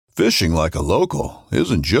Fishing like a local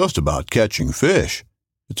isn't just about catching fish.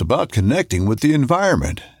 It's about connecting with the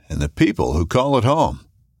environment and the people who call it home.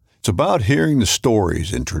 It's about hearing the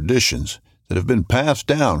stories and traditions that have been passed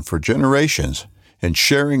down for generations and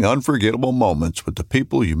sharing unforgettable moments with the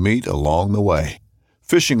people you meet along the way.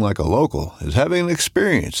 Fishing like a local is having an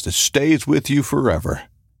experience that stays with you forever.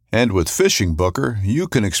 And with Fishing Booker, you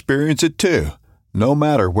can experience it too, no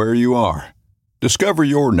matter where you are. Discover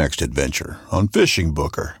your next adventure on Fishing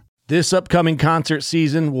Booker. This upcoming concert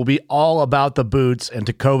season will be all about the boots, and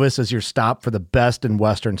Tecovas is your stop for the best in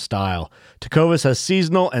Western style. Tecovas has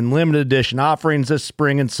seasonal and limited edition offerings this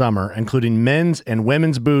spring and summer, including men's and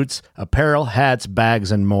women's boots, apparel, hats,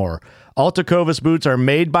 bags, and more. All Tecovas boots are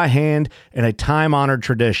made by hand in a time-honored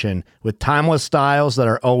tradition with timeless styles that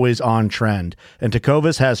are always on trend. And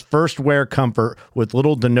Tecovas has first wear comfort with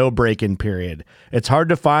little to no break-in period. It's hard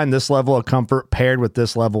to find this level of comfort paired with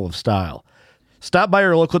this level of style. Stop by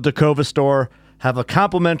your local Tecovas store, have a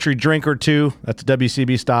complimentary drink or two, that's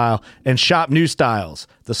WCB style, and shop new styles.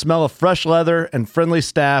 The smell of fresh leather and friendly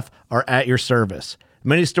staff are at your service.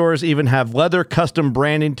 Many stores even have leather custom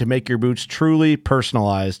branding to make your boots truly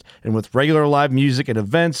personalized. And with regular live music and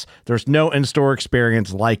events, there's no in-store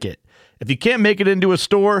experience like it. If you can't make it into a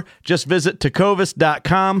store, just visit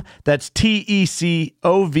tecovas.com. That's TECOVAS.com.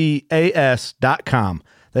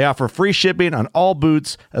 They offer free shipping on all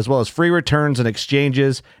boots, as well as free returns and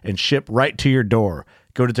exchanges, and ship right to your door.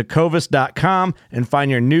 Go to tecovas.com and find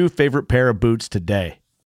your new favorite pair of boots today.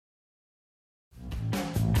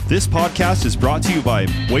 This podcast is brought to you by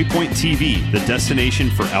Waypoint TV, the destination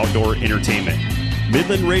for outdoor entertainment.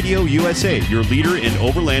 Midland Radio USA, your leader in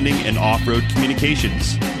overlanding and off-road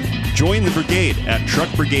communications. Join the brigade at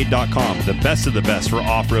truckbrigade.com, the best of the best for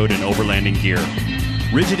off-road and overlanding gear.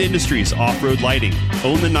 Rigid Industries Off-Road Lighting.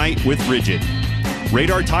 Own the night with Rigid.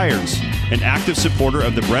 Radar Tires, an active supporter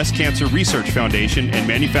of the Breast Cancer Research Foundation and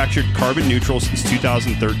manufactured carbon neutral since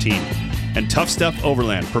 2013. And Tough Stuff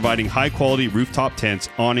Overland, providing high-quality rooftop tents,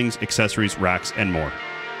 awnings, accessories, racks, and more.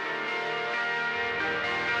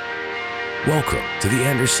 Welcome to the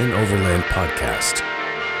Anderson Overland Podcast.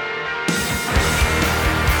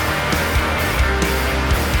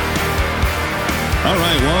 All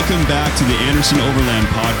right, welcome back to the Anderson Overland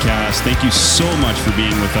Podcast. Thank you so much for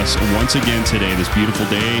being with us once again today, this beautiful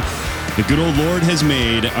day the good old Lord has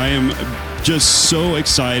made. I am just so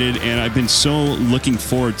excited, and I've been so looking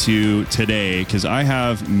forward to today because I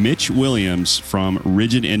have Mitch Williams from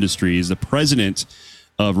Rigid Industries, the president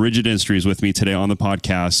of Rigid Industries, with me today on the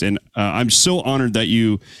podcast. And I'm so honored that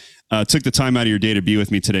you took the time out of your day to be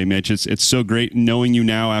with me today, Mitch. It's so great knowing you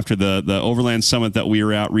now after the Overland Summit that we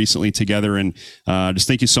were at recently together. And just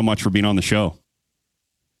thank you so much for being on the show.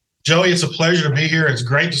 Joey, it's a pleasure to be here. It's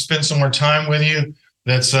great to spend some more time with you.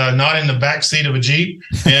 That's not in the back seat of a Jeep.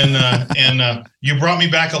 And you brought me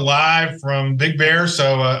back alive from Big Bear,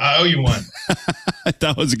 so I owe you one.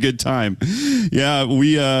 That was a good time. Yeah,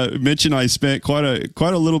 we Mitch and I spent quite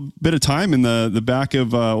a little bit of time in the back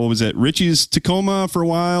of what was it, Richie's Tacoma for a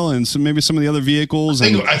while, and maybe some of the other vehicles. I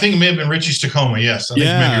think it may have been Richie's Tacoma. Yes, I think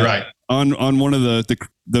you may be right. On one of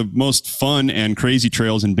the most fun and crazy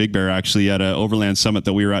trails in Big Bear, actually, at an Overland Summit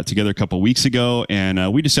that we were at together a couple of weeks ago.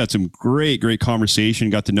 And we just had some great conversation,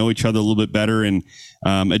 got to know each other a little bit better. And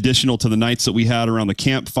additional to the nights that we had around the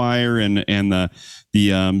campfire and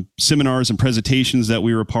the seminars and presentations that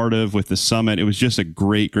we were a part of with the summit, it was just a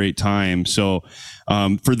great time. So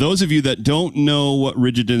for those of you that don't know what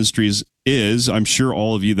Rigid Industries is, I'm sure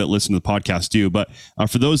all of you that listen to the podcast do, but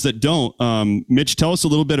for those that don't, Mitch, tell us a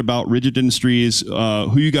little bit about Rigid Industries,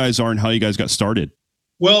 who you guys are and how you guys got started.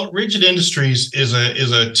 Well, Rigid Industries is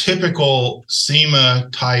a typical SEMA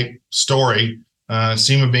type story.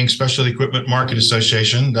 SEMA being Specialty Equipment Market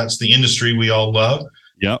Association. That's the industry we all love.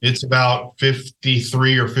 Yeah, it's about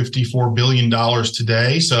 $53 or $54 billion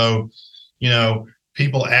today. So,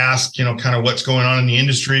 people ask, kind of what's going on in the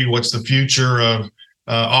industry. What's the future of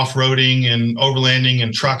off-roading and overlanding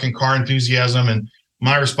and truck and car enthusiasm? And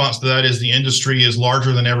my response to that is the industry is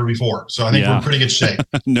larger than ever before. So I think we're in pretty good shape.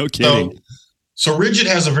 No kidding. So Rigid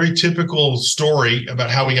has a very typical story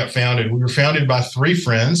about how we got founded. We were founded by three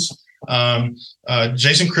friends,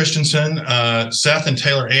 Jason Christensen, Seth and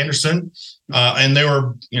Taylor Anderson. And they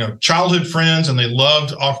were, childhood friends, and they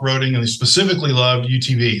loved off-roading, and they specifically loved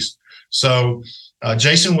UTVs. So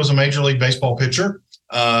Jason was a Major League Baseball pitcher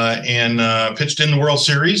and pitched in the World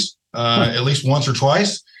Series at least once or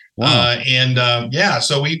twice. Wow.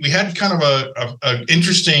 So we had kind of a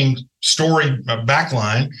interesting story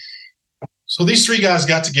backline. So these three guys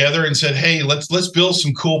got together and said, hey, let's build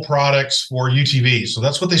some cool products for UTVs. So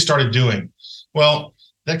that's what they started doing. Well,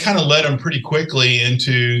 that kind of led them pretty quickly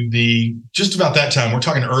into just about that time. We're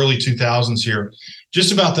talking early 2000s here.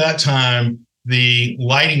 Just about that time, the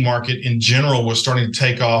lighting market in general was starting to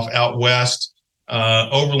take off out west.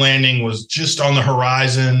 Overlanding was just on the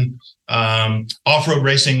horizon. Off-road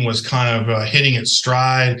racing was kind of hitting its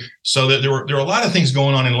stride. So that there were a lot of things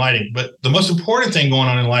going on in lighting, but the most important thing going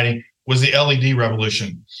on in lighting was the LED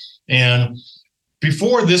revolution. And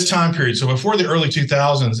before this time period, so before the early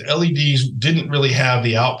 2000s, LEDs didn't really have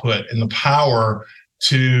the output and the power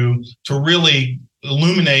to really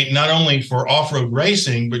illuminate, not only for off-road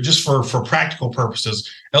racing, but just for practical purposes.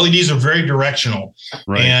 LEDs are very directional.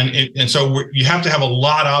 Right. And so you have to have a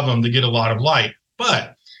lot of them to get a lot of light.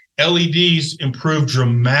 But LEDs improved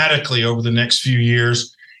dramatically over the next few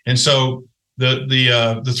years. And so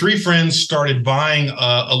the three friends started buying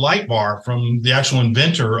a light bar from the actual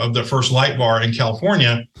inventor of the first light bar in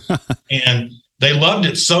California. And they loved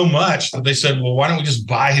it so much that they said, well, why don't we just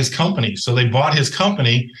buy his company? So they bought his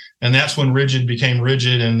company, and that's when Rigid became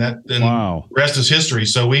Rigid, and the rest is history.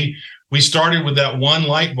 So we started with that one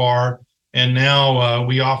light bar, and now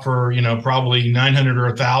we offer, probably 900 or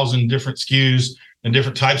 1,000 different SKUs and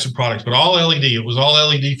different types of products, but all LED. It was all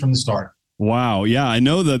LED from the start. Wow. Yeah. I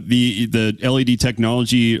know that the LED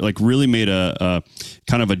technology really made a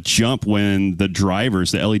kind of a jump when the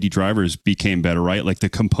LED drivers became better, right? Like the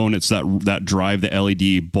components that drive the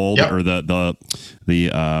LED bulb, yep, or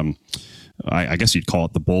I guess you'd call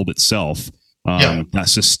it the bulb itself, that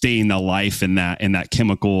sustain the life in that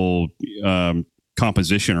chemical,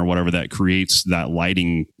 composition or whatever that creates that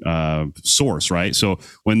lighting source, right? So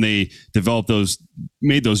when they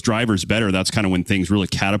made those drivers better, that's kind of when things really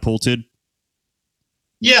catapulted.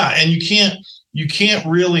 Yeah, and you can't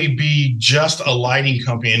really be just a lighting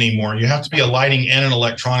company anymore. You have to be a lighting and an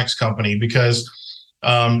electronics company, because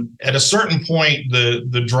at a certain point,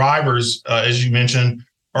 the drivers, as you mentioned,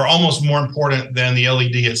 are almost more important than the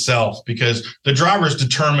LED itself, because the drivers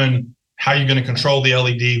determine how you're going to control the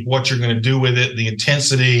LED, what you're going to do with it, the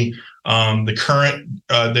intensity, the current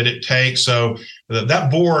that it takes. So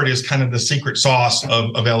that board is kind of the secret sauce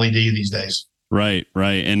of LED these days. Right.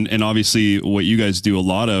 And obviously what you guys do a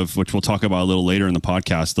lot of, which we'll talk about a little later in the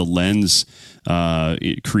podcast, the lens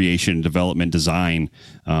creation, development, design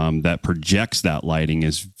that projects that lighting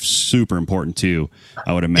is super important too,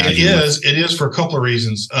 I would imagine. It is for a couple of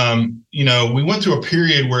reasons. We went through a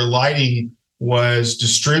period where lighting was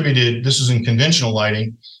distributed. This is in conventional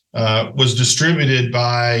lighting, was distributed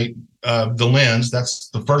by the lens. That's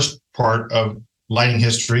the first part of lighting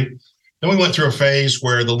history. Then we went through a phase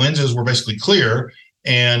where the lenses were basically clear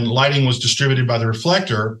and lighting was distributed by the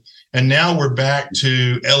reflector. And now we're back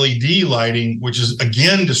to LED lighting, which is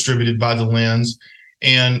again distributed by the lens.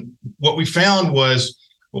 And what we found was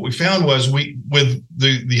with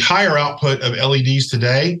the higher output of LEDs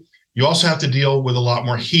today, you also have to deal with a lot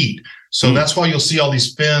more heat. So that's why you'll see all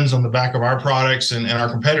these fins on the back of our products and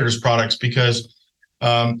our competitors' products, because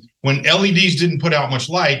when LEDs didn't put out much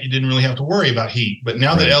light, you didn't really have to worry about heat. But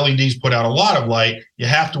now that LEDs put out a lot of light, you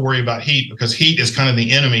have to worry about heat, because heat is kind of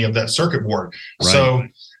the enemy of that circuit board.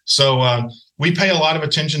 Right. So we pay a lot of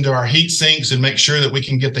attention to our heat sinks and make sure that we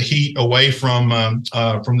can get the heat away from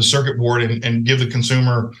the circuit board and give the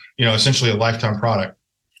consumer, essentially a lifetime product.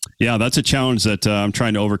 Yeah, that's a challenge that I'm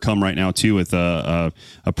trying to overcome right now too, with a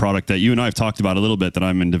product that you and I have talked about a little bit that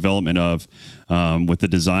I'm in development of, with the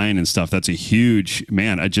design and stuff. That's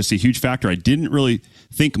just a huge factor. I didn't really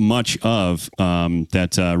think much of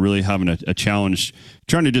that. Really having a challenge,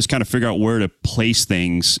 trying to just kind of figure out where to place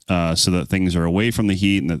things so that things are away from the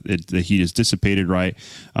heat and that the heat is dissipated right.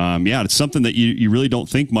 It's something that you really don't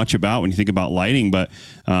think much about when you think about lighting. But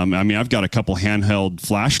I've got a couple handheld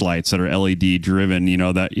flashlights that are LED driven,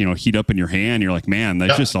 that heat up in your hand. You're like, man,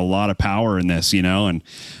 there's just a lot of power in this, and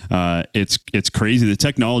it's crazy. The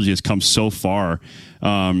technology has come so far.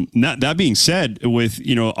 That being said, with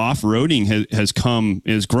off-roading has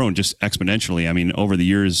grown just exponentially. Over the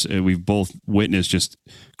years, we've both witnessed just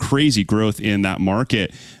crazy growth in that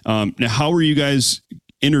market. Now, how were you guys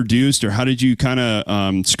introduced, or how did you kind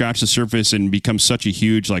of scratch the surface and become such a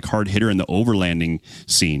huge hard hitter in the overlanding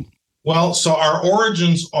scene? Well, so our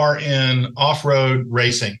origins are in off-road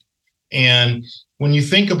racing. And when you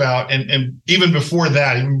think about, and even before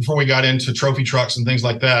that, even before we got into trophy trucks and things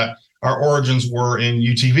like that, our origins were in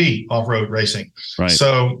UTV off-road racing. Right.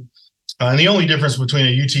 So, and the only difference between a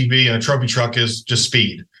UTV and a trophy truck is just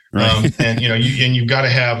speed. Right. You've got to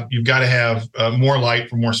have more light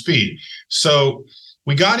for more speed. So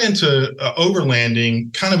we got into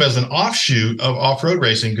overlanding kind of as an offshoot of off-road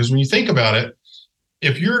racing, because when you think about it,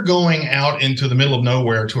 if you're going out into the middle of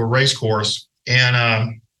nowhere to a race course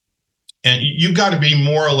and and you've got to be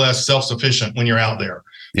more or less self-sufficient when you're out there.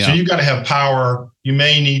 Yeah. So you've got to have power. You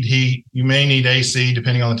may need heat. You may need AC,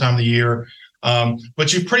 depending on the time of the year.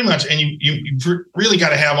 But you pretty much, and you've really got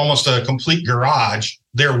to have almost a complete garage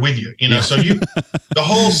there with you, so the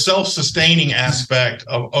whole self-sustaining aspect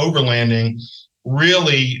of overlanding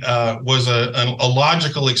really was a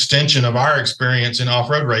logical extension of our experience in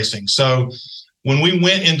off-road racing. So when we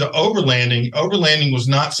went into overlanding was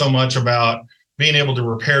not so much about being able to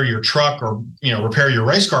repair your truck or, repair your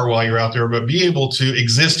race car while you're out there, but be able to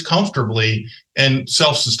exist comfortably and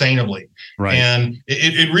self-sustainably. Right. And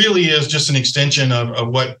it really is just an extension of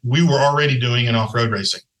what we were already doing in off-road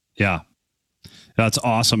racing. Yeah. That's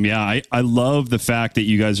awesome. Yeah. I love the fact that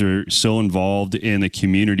you guys are so involved in the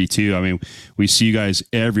community too. I mean, we see you guys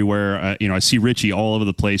everywhere. I see Richie all over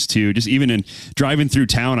the place too. Just even in driving through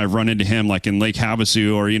town, I've run into him like in Lake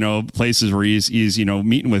Havasu or, places where he's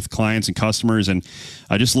meeting with clients and customers. And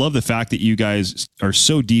I just love the fact that you guys are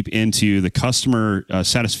so deep into the customer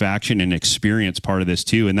satisfaction and experience part of this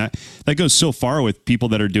too. And that goes so far with people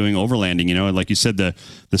that are doing overlanding, like you said, the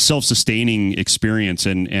self-sustaining experience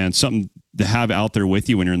and something to have out there with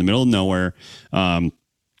you when you're in the middle of nowhere,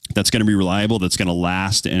 that's going to be reliable, that's going to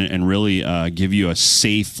last, and really give you a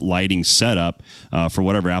safe lighting setup for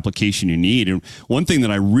whatever application you need. And one thing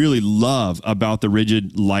that I really love about the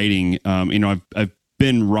rigid lighting, I've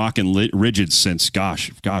been rocking rigid since, gosh,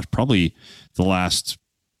 probably the last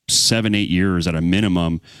 7-8 years at a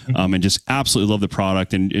minimum, and just absolutely love the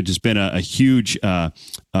product, and it's just been a huge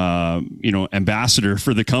ambassador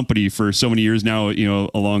for the company for so many years now,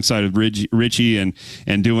 alongside of Richie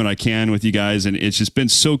and doing what I can with you guys, and it's just been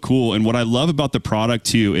so cool. And what I love about the product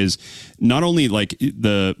too is not only like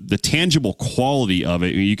the tangible quality of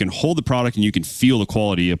it. You can hold the product and you can feel the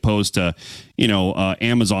quality, opposed to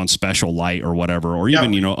Amazon special light or whatever, or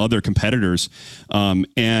even other competitors.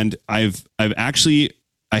 And I've actually,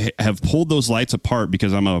 I have pulled those lights apart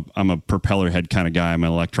because I'm a propeller head kind of guy. I'm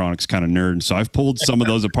an electronics kind of nerd. And so I've pulled some of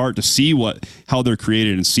those apart to see how they're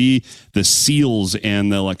created and see the seals and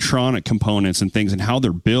the electronic components and things and how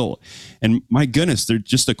they're built. And my goodness,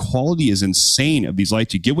 the quality is insane of these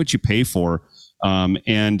lights. You get what you pay for.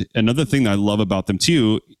 And another thing that I love about them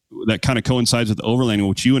too, that kind of coincides with Overland,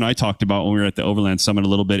 which you and I talked about when we were at the Overland Summit a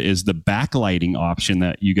little bit, is the backlighting option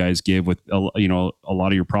that you guys give with, a lot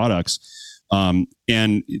of your products.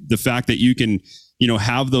 And the fact that you can,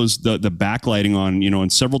 have those, the backlighting on, in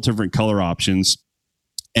several different color options,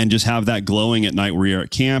 and just have that glowing at night where you're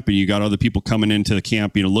at camp and you got other people coming into the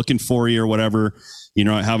camp, looking for you or whatever,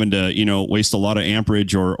 not having to, waste a lot of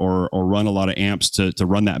amperage or run a lot of amps to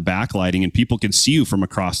run that backlighting, and people can see you from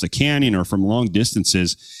across the canyon or from long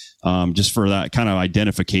distances, just for that kind of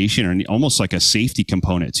identification, and almost like a safety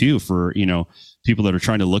component too for, people that are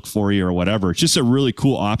trying to look for you or whatever. It's just a really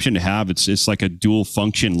cool option to have. It's like a dual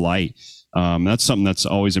function light. That's something that's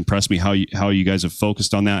always impressed me, how you guys have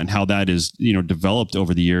focused on that and how that is, developed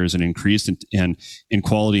over the years and increased in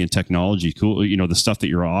quality and technology. Cool. The stuff that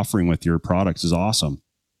you're offering with your products is awesome.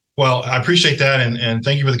 Well, I appreciate that. And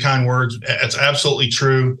thank you for the kind words. It's absolutely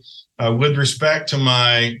true. With respect to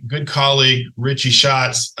my good colleague, Richie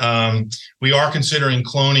Schatz, we are considering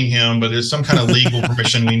cloning him, but there's some kind of legal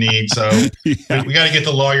permission we need. So we got to get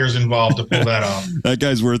the lawyers involved to pull that off. That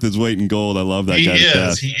guy's worth his weight in gold. I love that guy. He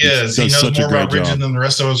is. He knows more about rigid than the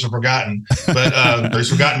rest of us have forgotten. But he's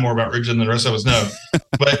forgotten more about rigid than the rest of us know.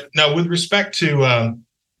 But no, with respect to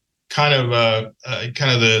kind of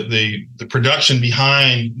the production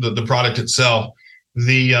behind the product itself,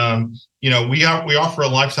 we offer a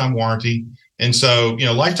lifetime warranty. And so,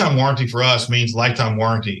 lifetime warranty for us means lifetime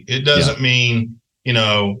warranty. It doesn't mean,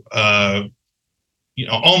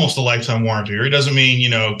 almost a lifetime warranty, or it doesn't mean,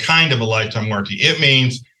 kind of a lifetime warranty. It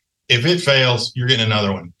means if it fails, you're getting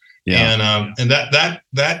another one. Yeah. And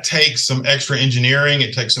that takes some extra engineering.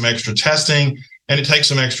 It takes some extra testing, and it takes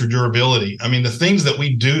some extra durability. I mean, the things that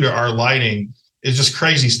we do to our lighting is just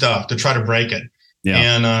crazy stuff to try to break it. Yeah.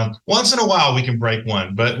 And once in a while we can break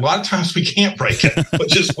one, but a lot of times we can't break it,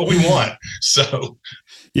 which is what we want. So,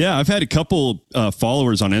 yeah, I've had a couple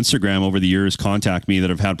followers on Instagram over the years contact me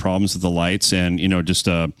that have had problems with the lights, and just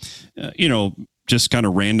kind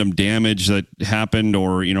of random damage that happened,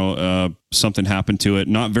 or something happened to it.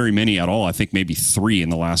 Not very many at all. I think maybe 3 in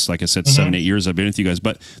the last, like I said, 7-8 years I've been with you guys.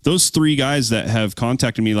 But those 3 guys that have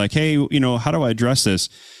contacted me, like, hey, how do I address this?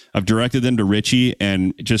 I've directed them to Richie,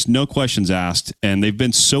 and just no questions asked. And they've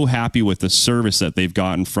been so happy with the service that they've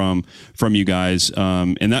gotten from you guys.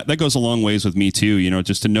 And that goes a long ways with me too,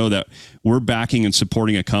 just to know that we're backing and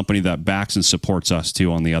supporting a company that backs and supports us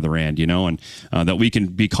too on the other end, and that we can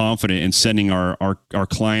be confident in sending our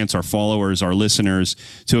clients, our followers, our listeners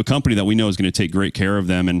to a company that we know is going to take great care of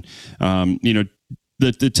them. And,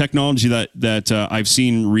 the technology that I've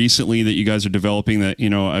seen recently that you guys are developing, that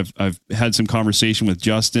I've had some conversation with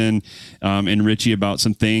Justin and Richie about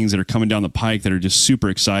some things that are coming down the pike that are just super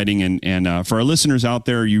exciting. And for our listeners out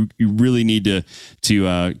there, you really need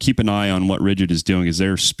to keep an eye on what Rigid is doing, as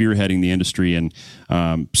they're spearheading the industry, and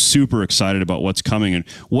super excited about what's coming. And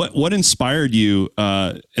what inspired you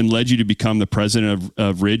and led you to become the president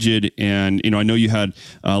of Rigid? And I know you had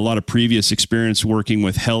a lot of previous experience working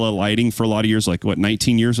with Hella Lighting for a lot of years, like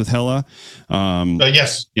 19 years with Hella.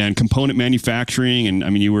 Yes. And component manufacturing. And I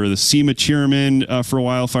mean, you were the SEMA chairman for a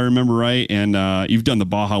while, if I remember right. And you've done the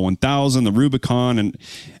Baja 1000, the Rubicon, and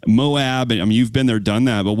Moab. And I mean, you've been there, done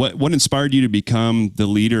that. But what inspired you to become the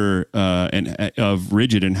leader of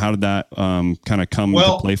Rigid, and how did that kind of come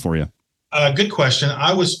to play for you? Good question.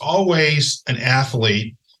 I was always an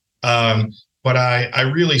athlete. But I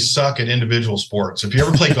really suck at individual sports. If you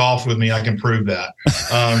ever play golf with me, I can prove that.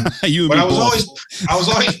 But I was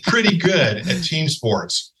always pretty good at team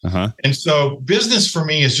sports. Uh-huh. And so business for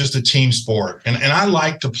me is just a team sport. And I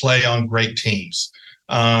like to play on great teams.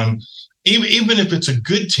 Even if it's a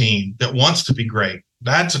good team that wants to be great,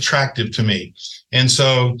 that's attractive to me. And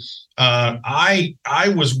so I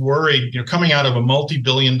was worried, coming out of a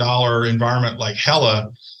multi-billion-dollar environment like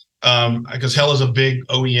Hella, because Hella is a big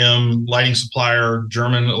OEM lighting supplier,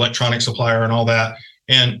 German electronic supplier, and all that.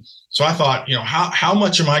 And so I thought, how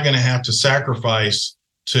much am I going to have to sacrifice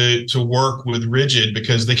to work with Rigid,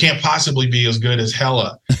 because they can't possibly be as good as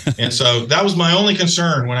Hella. And so that was my only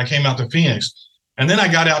concern when I came out to Phoenix. And then I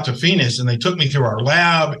got out to Phoenix, and they took me through our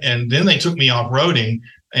lab, and then they took me off-roading.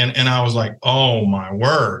 And I was like, oh my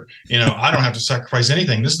word, I don't have to sacrifice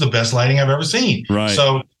anything. This is the best lighting I've ever seen. Right.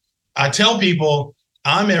 So I tell people,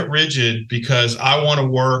 I'm at Rigid because I want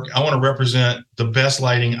to represent the best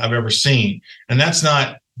lighting I've ever seen. And that's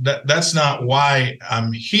not why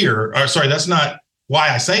I'm here. Or sorry, that's not why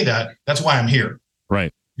I say that. That's why I'm here.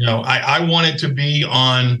 Right. I wanted to be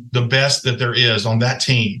on the best that there is on that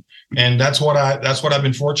team. And that's what I've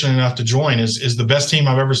been fortunate enough to join is the best team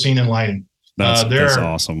I've ever seen in lighting. That's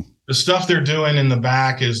awesome. The stuff they're doing in the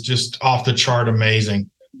back is just off the chart amazing.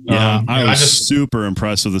 Yeah, I was super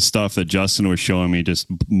impressed with the stuff that Justin was showing me, just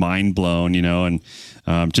mind blown, and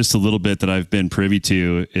just a little bit that I've been privy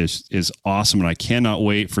to is awesome. And I cannot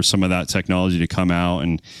wait for some of that technology to come out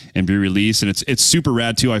and be released. And it's super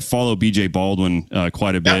rad too. I follow BJ Baldwin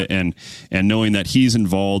quite a bit, and knowing that he's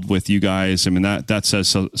involved with you guys, I mean, that says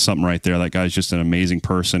something right there. That guy's just an amazing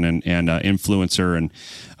person and influencer. And,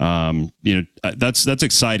 that's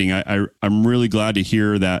exciting. I'm really glad to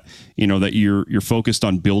hear that, that you're focused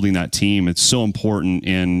on building that team. It's so important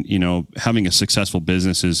in, having a successful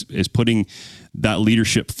business is putting that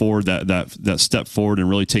leadership forward, that step forward, and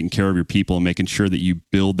really taking care of your people and making sure that you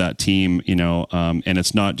build that team, and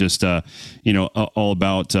it's not just, all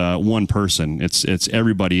about one person. It's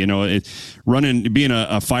everybody, being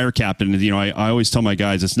a fire captain. I always tell my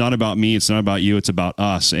guys, it's not about me. It's not about you. It's about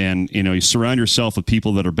us. And, you surround yourself with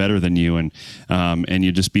people that are better than you, and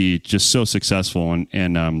you just be so successful.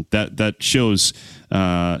 And that shows,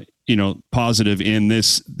 positive in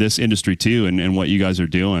this industry too, and what you guys are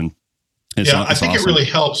doing. I think it really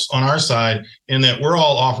helps on our side in that we're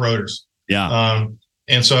all off-roaders. Yeah.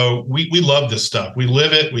 And so we love this stuff. We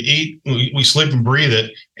live it, we eat, we sleep and breathe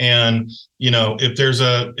it. And,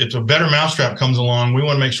 if a better mousetrap comes along, we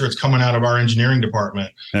want to make sure it's coming out of our engineering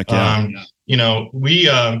department. Heck yeah.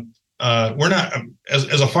 We're not,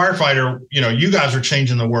 as a firefighter, you guys are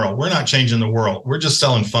changing the world. We're not changing the world. We're just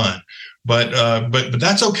selling fun. But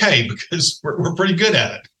that's okay, because we're pretty good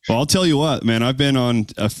at it. Well, I'll tell you what, man, I've been on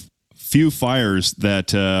a few fires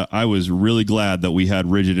that I was really glad that we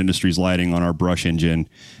had Rigid Industries lighting on our brush engine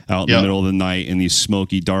out in the middle of the night in these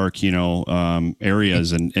smoky, dark,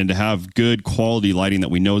 areas, and to have good quality lighting that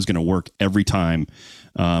we know is going to work every time.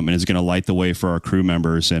 And is going to light the way for our crew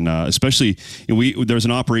members. And especially, there's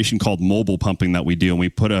an operation called mobile pumping that we do. And we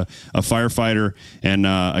put a firefighter and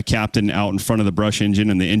a captain out in front of the brush engine,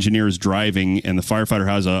 and the engineer is driving, and the firefighter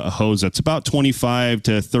has a hose that's about 25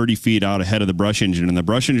 to 30 feet out ahead of the brush engine. And the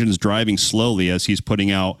brush engine is driving slowly as he's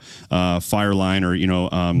putting out fire line, or,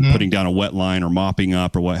 putting down a wet line or mopping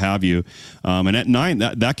up or what have you. And at night,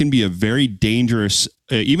 that can be a very dangerous,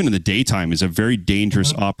 even in the daytime, is a very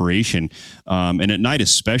dangerous operation. And at night,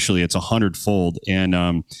 especially, it's 100-fold.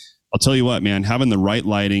 And I'll tell you what, man, having the right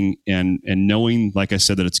lighting and knowing, like I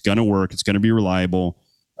said, that it's going to work, it's going to be reliable,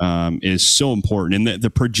 is so important. And the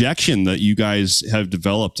projection that you guys have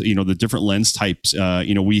developed, the different lens types,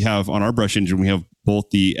 we have on our brush engine, we have both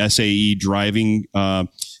the SAE driving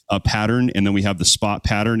pattern, and then we have the spot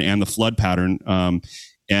pattern and the flood pattern.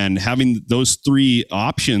 And having those three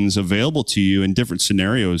options available to you in different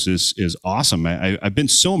scenarios is awesome. I've been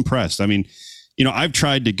so impressed. I mean, I've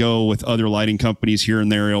tried to go with other lighting companies here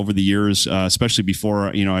and there over the years, especially before,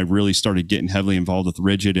 I really started getting heavily involved with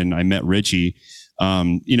Rigid, and I met Richie,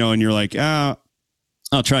 and you're like,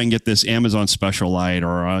 I'll try and get this Amazon special light,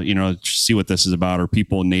 or, see what this is about, or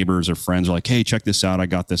people, neighbors or friends are like, hey, check this out. I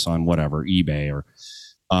got this on whatever, eBay, or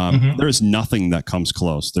there is nothing that comes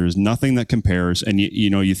close. There's nothing that compares. And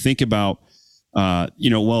you think about,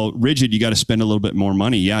 well, Rigid, you got to spend a little bit more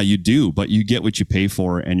money. Yeah, you do, but you get what you pay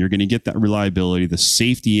for, and you're going to get that reliability, the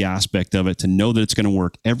safety aspect of it, to know that it's going to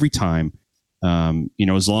work every time.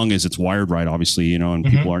 As long as it's wired right, obviously, and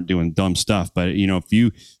people aren't doing dumb stuff. But, if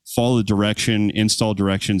you follow the install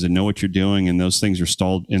directions and know what you're doing, and those things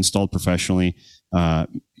are installed professionally,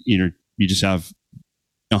 you just have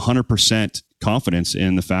 100% confidence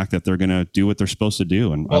in the fact that they're going to do what they're supposed to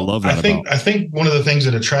do. And I love that. I think one of the things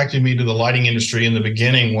that attracted me to the lighting industry in the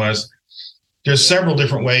beginning was there's several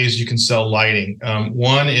different ways you can sell lighting.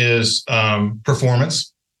 One is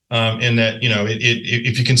performance, in that,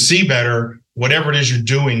 if you can see better, whatever it is you're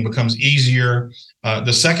doing becomes easier.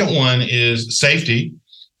 The second one is safety,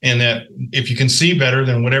 in that if you can see better,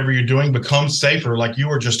 then whatever you're doing becomes safer, like you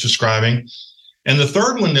were just describing. And the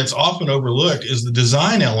third one that's often overlooked is the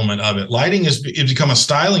design element of it. Lighting has become a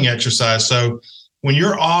styling exercise. So when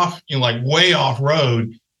you're off, way off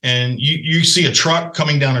road, and you see a truck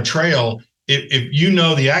coming down a trail, if you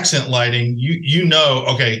know the accent lighting,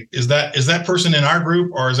 okay, is that person in our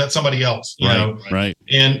group, or is that somebody else? Right.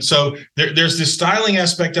 And so there's this styling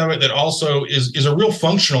aspect of it that also is a real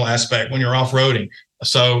functional aspect when you're off-roading.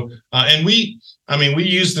 So, and we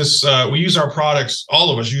use this, we use our products,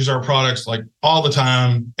 all of us use our products like all the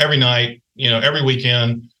time, every night, every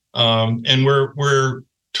weekend. And we're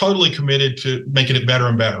totally committed to making it better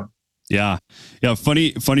and better. Yeah. Yeah.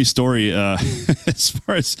 Funny story. As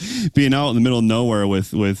far as being out in the middle of nowhere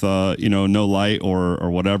with no light or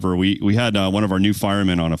whatever, we had one of our new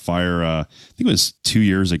firemen on a fire, I think it was 2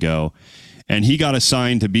 years ago. And he got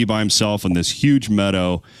assigned to be by himself in this huge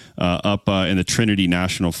meadow up in the Trinity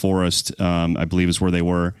National Forest, I believe is where they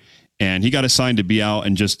were. And he got assigned to be out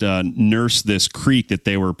and just nurse this creek that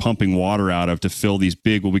they were pumping water out of to fill these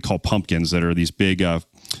big, what we call pumpkins, that are these big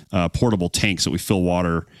portable tanks that we fill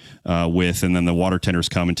water with. And then the water tenders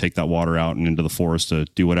come and take that water out and into the forest to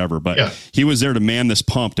do whatever. But he was there to man this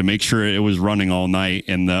pump to make sure it was running all night.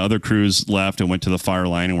 And the other crews left and went to the fire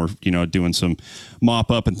line and were, doing some mop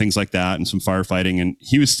up and things like that and some firefighting. And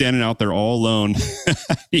he was standing out there all alone.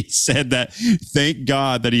 He said that thank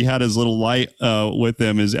God that he had his little light with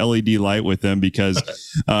him, his LED light with him, because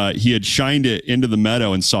he had shined it into the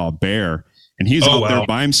meadow and saw a bear. And he's out there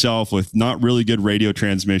by himself with not really good radio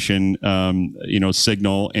transmission,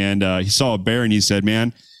 signal. And he saw a bear, and he said,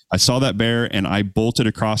 man, I saw that bear, and I bolted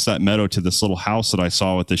across that meadow to this little house that I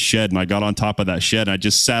saw with the shed. And I got on top of that shed, and I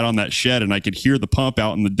just sat on that shed, and I could hear the pump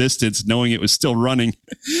out in the distance, knowing it was still running.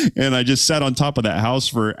 And I just sat on top of that house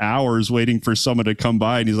for hours waiting for someone to come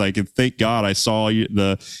by. And he's like, and thank God I saw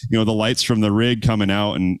the lights from the rig coming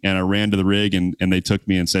out, and I ran to the rig, and they took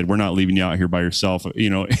me and said, we're not leaving you out here by yourself,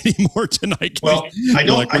 anymore tonight. Well, I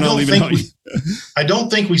don't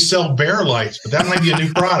think we sell bear lights, but that might be a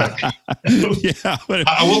new product. Yeah.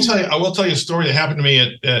 I will tell you a story that happened to me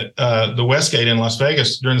at the Westgate in Las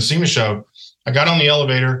Vegas during the SEMA show. I got on the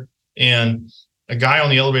elevator, and a guy on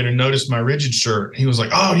the elevator noticed my Rigid shirt. He was like,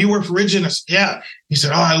 "Oh, you work for Rigid?" I said, "Yeah." He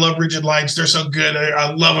said, "Oh, I love Rigid lights. They're so good.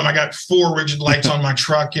 I love them. I got 4 Rigid lights on my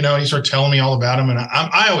truck." He started telling me all about them, and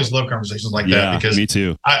I always love conversations like that, because me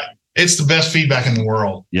too. It's the best feedback in the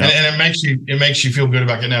world, and it makes you feel good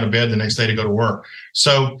about getting out of bed the next day to go to work.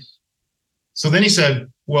 So then he said,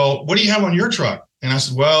 "Well, what do you have on your truck?" And I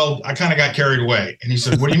said, "Well, I kind of got carried away." And he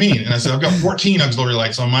said, "What do you mean?" And I said, "I've got 14 auxiliary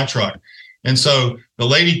lights on my truck." And so the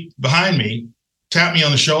lady behind me tapped me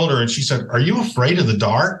on the shoulder, and she said, "Are you afraid of the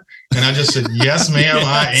dark?" And I just said, "Yes, ma'am, yes.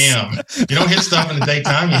 I am." You don't hit stuff in the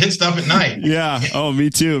daytime; you hit stuff at night. Yeah. Oh,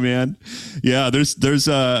 me too, man. Yeah. There's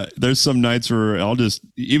some nights where I'll just,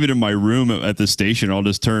 even in my room at the station, I'll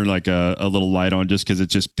just turn like a little light on just because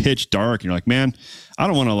it's just pitch dark. And you're like, man, I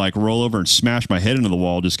don't want to like roll over and smash my head into the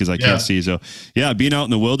wall just because I can't see. So yeah, being out in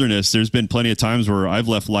the wilderness, there's been plenty of times where I've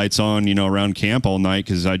left lights on, around camp all night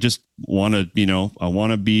because I just want to, I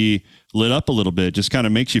want to be lit up a little bit. Just kind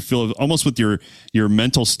of makes you feel almost with your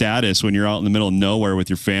mental status when you're out in the middle of nowhere with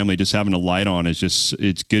your family. Just having a light on is just,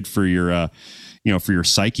 it's good for your for your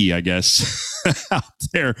psyche, I guess, out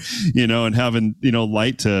there, and having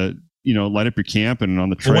light to light up your camp and on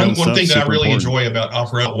the trail. One thing that I really enjoy about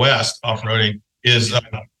off-roading is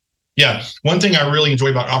one thing I really enjoy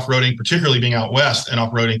about off-roading, particularly being out west and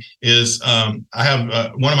off-roading, is I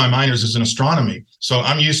have one of my minors is in astronomy. So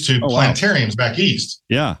I'm used to planetariums back east.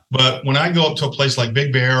 Yeah. But when I go up to a place like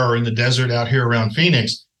Big Bear or in the desert out here around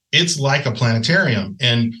Phoenix, it's like a planetarium.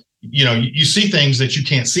 And, you see things that you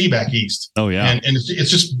can't see back east. Oh, yeah. And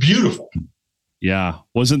it's just beautiful. Yeah.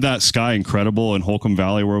 Wasn't that sky incredible in Holcomb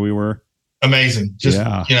Valley where we were? Amazing. Just,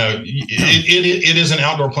 it is an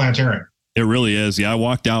outdoor planetarium. It really is. Yeah. I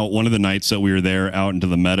walked out one of the nights that we were there out into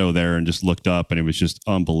the meadow there and just looked up, and it was just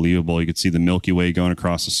unbelievable. You could see the Milky Way going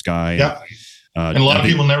across the sky. Yeah. And a lot of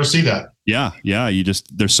people never see that. Yeah. Yeah.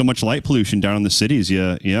 There's so much light pollution down in the cities.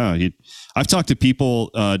 Yeah. I've talked to people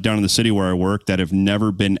down in the city where I work that have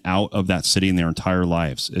never been out of that city in their entire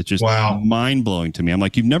lives. It's just mind blowing to me. I'm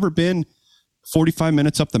like, you've never been 45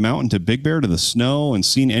 minutes up the mountain to Big Bear to the snow and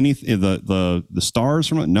seen anything, the stars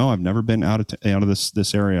from it? No, I've never been out of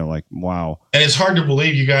this area. Like, wow. And it's hard to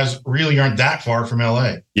believe you guys really aren't that far from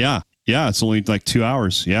LA. Yeah. Yeah. It's only like 2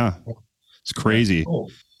 hours. Yeah. It's crazy. Cool.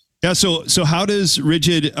 Yeah. So how does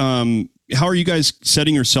Rigid, how are you guys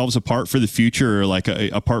setting yourselves apart for the future, like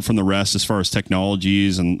apart from the rest as far as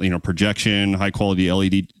technologies and, projection, high quality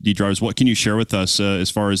LED drivers? What can you share with us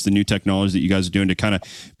as far as the new technology that you guys are doing to kind of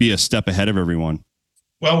be a step ahead of everyone?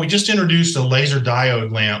 Well, we just introduced a laser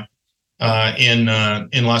diode lamp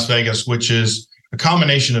in Las Vegas, which is a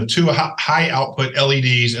combination of two high output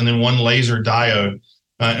LEDs and then one laser diode.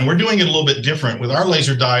 And we're doing it a little bit different. With our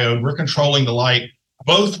laser diode, we're controlling the light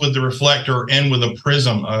both with the reflector and with a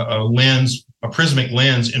prism, a prismatic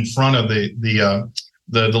lens in front of the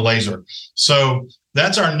laser. So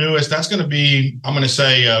that's our newest. That's going to be, I'm going to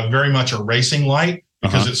say, very much a racing light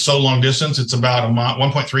because it's so long distance. It's about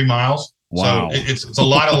 1.3 miles. Wow. So it's a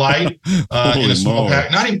lot of light in a small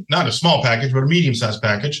package, not a small package, but a medium-sized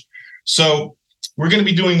package. So we're going to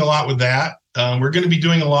be doing a lot with that. We're going to be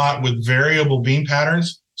doing a lot with variable beam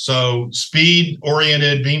patterns. So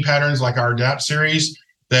speed-oriented beam patterns like our ADAPT series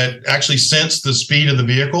that actually sense the speed of the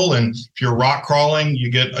vehicle. And if you're rock crawling, you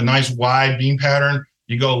get a nice wide beam pattern.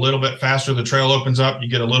 You go a little bit faster, the trail opens up, you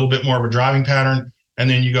get a little bit more of a driving pattern. And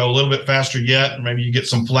then you go a little bit faster yet, or maybe you get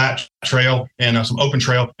some flat trail and some open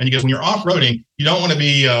trail. And when you're off-roading, you don't want to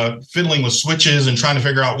be fiddling with switches and trying to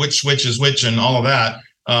figure out which switch is which and all of that.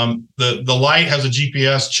 The light has a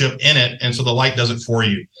GPS chip in it, and so the light does it for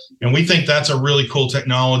you. And we think that's a really cool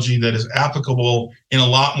technology that is applicable in a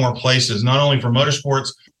lot more places, not only for motorsports,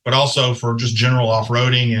 but also for just general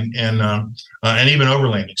off-roading and even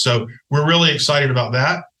overlanding. So we're really excited about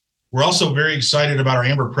that. We're also very excited about our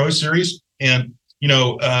Amber Pro series. And,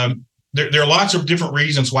 there are lots of different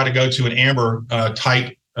reasons why to go to an Amber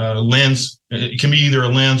type lens. It can be either a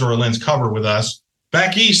lens or a lens cover with us.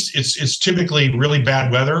 Back east, it's typically really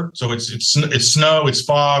bad weather. So it's snow, it's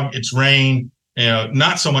fog, it's rain,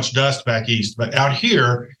 not so much dust back east. But out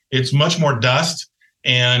here, it's much more dust.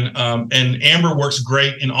 And Amber works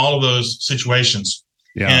great in all of those situations.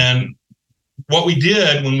 Yeah. And what we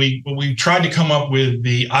did when we tried to come up with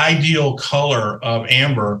the ideal color of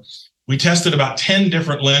Amber, we tested about 10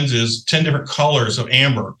 different lenses, 10 different colors of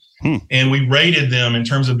Amber, and we rated them in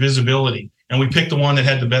terms of visibility. And we picked the one that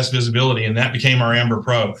had the best visibility, and that became our Amber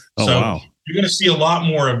Pro. Oh, so wow. You're going to see a lot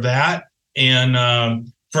more of that. And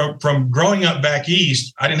from growing up back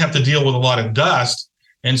east, I didn't have to deal with a lot of dust.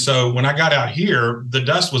 And so when I got out here, the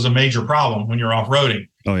dust was a major problem when you're off-roading.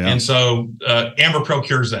 Oh, yeah. And so Amber Pro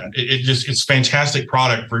cures that. It's a fantastic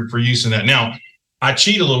product for use in that. Now, I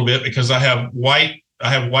cheat a little bit because I have white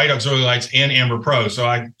auxiliary lights and Amber Pro, so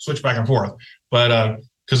I switch back and forth. But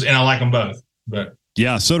and I like them both. But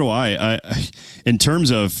yeah, so do I. In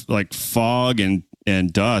terms of like fog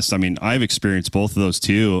and dust, I mean, I've experienced both of those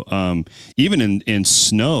too. Even in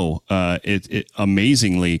snow, it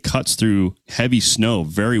amazingly cuts through heavy snow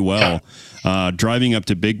very well. Driving up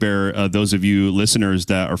to Big Bear, those of you listeners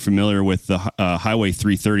that are familiar with the Highway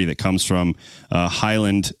 330 that comes from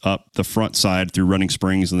Highland up the front side through Running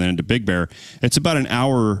Springs and then into Big Bear, it's about an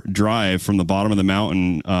hour drive from the bottom of the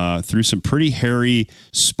mountain through some pretty hairy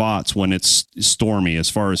spots when it's stormy as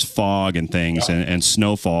far as fog and things and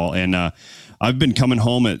snowfall. And I've been coming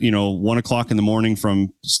home at 1 o'clock in the morning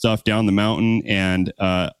from stuff down the mountain, and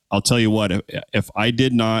I'll tell you what, if I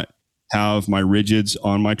did not have my rigids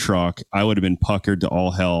on my truck, I would have been puckered to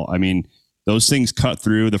all hell. I mean, those things cut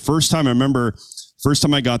through. The first time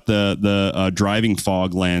I got the driving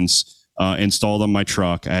fog lens installed on my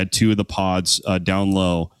truck. I had 2 of the pods down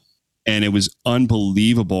low, and it was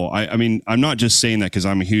unbelievable. I mean, I'm not just saying that because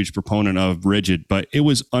I'm a huge proponent of rigid, but it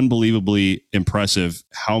was unbelievably impressive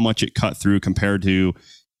how much it cut through compared to,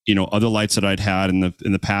 other lights that I'd had in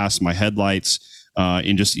the past, my headlights,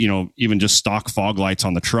 and just, even just stock fog lights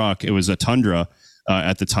on the truck. It was a Tundra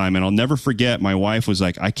at the time. And I'll never forget, my wife was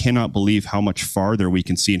like, I cannot believe how much farther we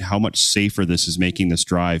can see and how much safer this is making this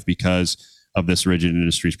drive because of this Rigid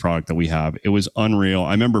Industries product that we have. It was unreal.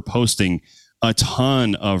 I remember posting a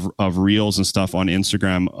ton of reels and stuff on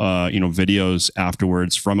Instagram, videos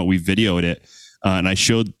afterwards from it. We videoed it, and I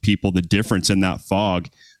showed people the difference in that fog,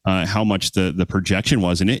 how much the projection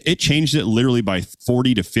was. And it changed it literally by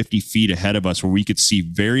 40 to 50 feet ahead of us, where we could see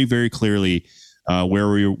very, very clearly where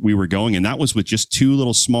we were going. And that was with just 2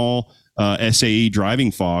 little small SAE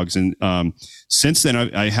driving fogs. And since then,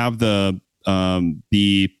 I have the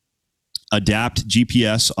Adapt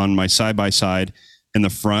GPS on my side-by-side in the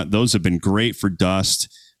front. Those have been great for dust.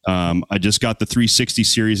 I just got the 360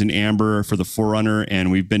 series in amber for the 4Runner, and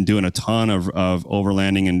we've been doing a ton of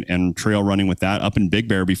overlanding and trail running with that up in Big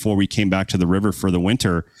Bear before we came back to the river for the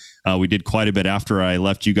winter. We did quite a bit after I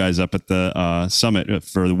left you guys up at the summit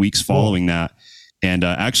for the weeks following that. And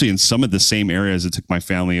actually in some of the same areas, it took my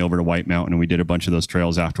family over to White Mountain, and we did a bunch of those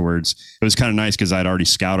trails afterwards. It was kind of nice because I'd already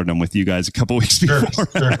scouted them with you guys a couple weeks before.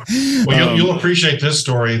 Sure. Well, you'll appreciate this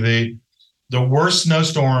story. The worst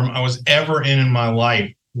snowstorm I was ever in my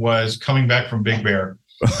life was coming back from Big Bear.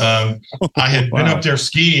 I had been up there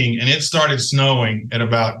skiing, and it started snowing at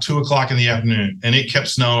about 2:00 in the afternoon, and it kept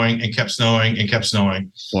snowing and kept snowing and kept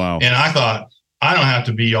snowing. Wow. And I thought, I don't have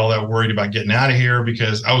to be all that worried about getting out of here,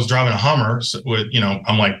 because I was driving a Hummer with,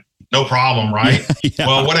 I'm like, no problem, right? Yeah.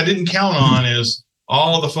 Well, what I didn't count on is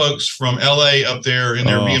all of the folks from LA up there in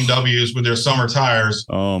their BMWs with their summer tires.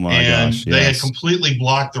 Oh my gosh. Yes. They had completely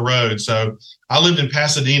blocked the road. So I lived in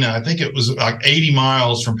Pasadena. I think it was like 80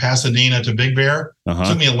 miles from Pasadena to Big Bear. It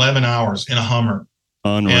took me 11 hours in a Hummer.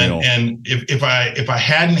 Unreal. And if I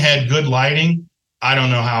hadn't had good lighting, I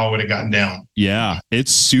don't know how I would have gotten down. Yeah,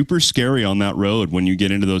 it's super scary on that road when you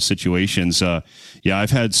get into those situations.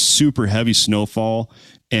 I've had super heavy snowfall,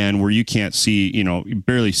 and where you can't see, you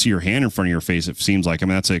barely see your hand in front of your face. It seems like,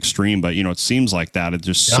 that's an extreme, but it seems like that. It's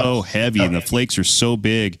just so heavy, and the flakes are so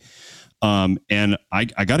big. And I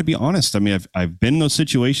got to be honest. I've been in those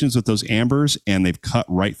situations with those ambers, and they've cut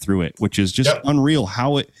right through it, which is just unreal.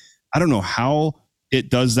 I don't know how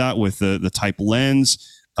it does that with the type lens.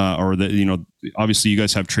 Or obviously you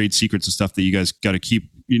guys have trade secrets and stuff that you guys got to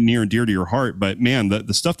keep near and dear to your heart. But man,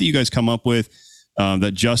 the stuff that you guys come up with,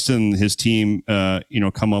 that Justin and his team,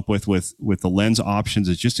 come up with the lens options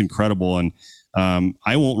is just incredible. And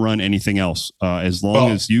I won't run anything else as long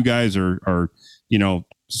as you guys are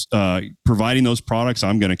providing those products.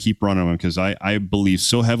 I'm going to keep running them because I believe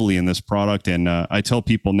so heavily in this product. And I tell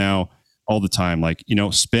people now all the time, like,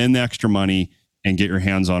 spend the extra money and get your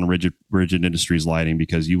hands on Rigid Industries lighting,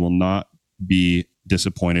 because you will not be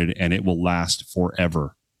disappointed, and it will last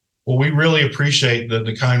forever. Well, we really appreciate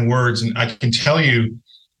the kind words. And I can tell you,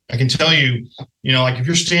 like if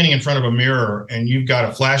you're standing in front of a mirror and you've got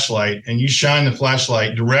a flashlight and you shine the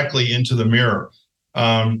flashlight directly into the mirror,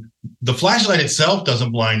 the flashlight itself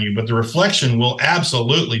doesn't blind you, but the reflection will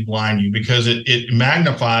absolutely blind you, because it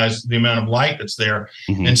magnifies the amount of light that's there.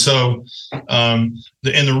 Mm-hmm. And so,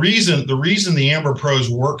 the reason the Amber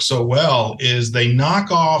Pros work so well is they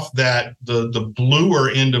knock off the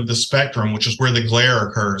bluer end of the spectrum, which is where the glare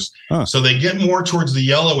occurs. So they get more towards the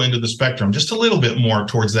yellow end of the spectrum, just a little bit more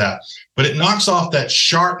towards that, but it knocks off that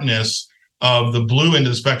sharpness of the blue end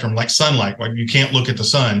of the spectrum, like sunlight, like you can't look at the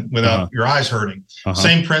sun without your eyes hurting.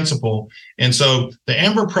 Same principle. And so the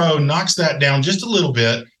Amber Pro knocks that down just a little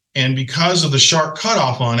bit. And because of the sharp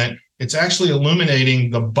cutoff on it, it's actually illuminating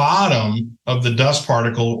the bottom of the dust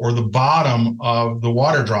particle or the bottom of the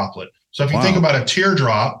water droplet. So if you think about a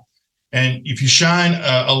teardrop, and if you shine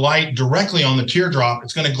a light directly on the teardrop,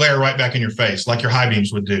 it's going to glare right back in your face like your high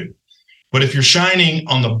beams would do. But if you're shining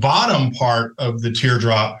on the bottom part of the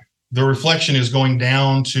teardrop, the reflection is going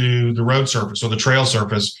down to the road surface or the trail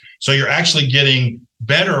surface. So you're actually getting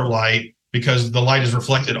better light because the light is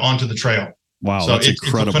reflected onto the trail. Wow, so that's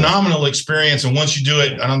incredible. It's a phenomenal experience. And once you do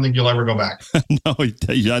it, I don't think you'll ever go back. No,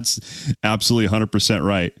 that's absolutely 100%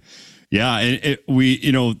 right. Yeah.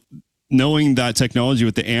 And knowing that technology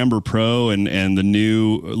with the Amber Pro and the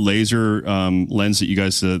new laser lens that you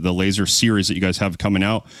guys, the laser series that you guys have coming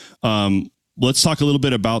out, let's talk a little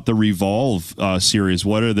bit about the Revolve series.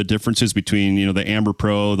 What are the differences between, the Amber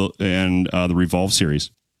Pro and the Revolve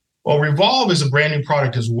series? Well, Revolve is a brand new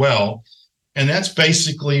product as well. And that's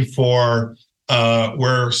basically for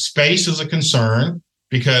where space is a concern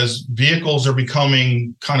because vehicles are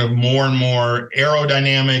becoming kind of more and more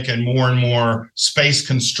aerodynamic and more space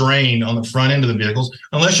constrained on the front end of the vehicles,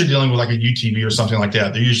 unless you're dealing with like a UTV or something like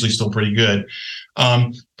that. They're usually still pretty good.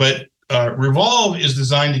 But Revolve is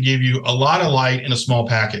designed to give you a lot of light in a small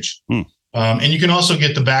package. And you can also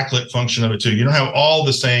get the backlit function of it too. You don't have all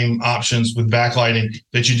the same options with backlighting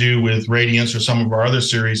that you do with Radiance or some of our other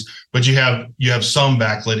series, but you have some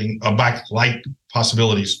backlighting, backlight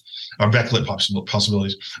possibilities or backlit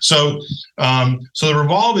possibilities. So the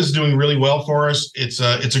Revolve is doing really well for us. It's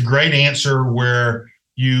a great answer where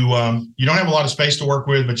you don't have a lot of space to work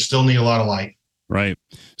with, but you still need a lot of light. Right.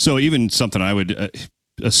 So even something I would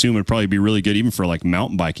assume would probably be really good even for like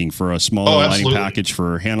mountain biking, for a smaller lighting package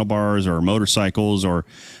for handlebars or motorcycles, or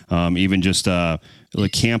even just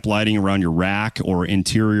like camp lighting around your rack, or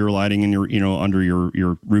interior lighting in your, under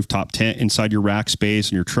your rooftop tent inside your rack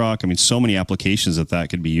space in your truck. I mean, so many applications that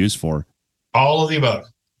could be used for. All of the above.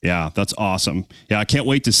 Yeah, that's awesome. Yeah, I can't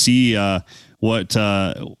wait to see what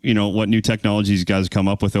new technologies you guys come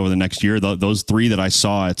up with over the next year. Those three that I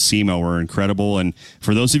saw at SEMA were incredible. And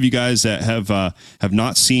for those of you guys that have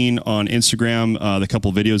not seen on Instagram the couple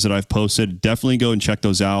of videos that I've posted, definitely go and check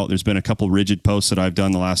those out. There's been a couple rigid posts that I've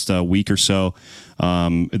done the last week or so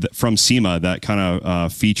from SEMA that kind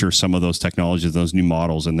of feature some of those technologies, those new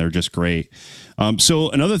models, and they're just great. So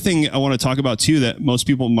another thing I want to talk about too that most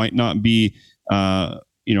people might not be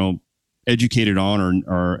educated on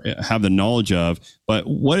or have the knowledge of, but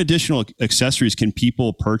what additional accessories can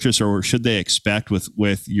people purchase or should they expect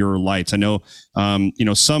with your lights? I know,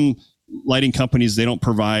 some lighting companies, they don't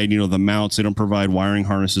provide, the mounts, they don't provide wiring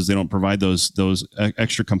harnesses, they don't provide those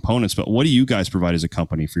extra components, but what do you guys provide as a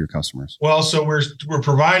company for your customers? Well, so we're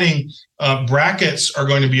providing brackets are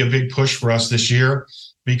going to be a big push for us this year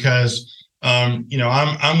because, I'm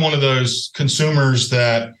one of those consumers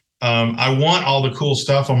that I want all the cool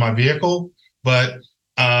stuff on my vehicle, but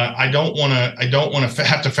I don't want to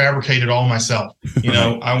have to fabricate it all myself.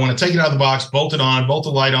 I want to take it out of the box, bolt it on, bolt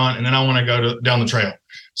the light on, and then I want to go down the trail.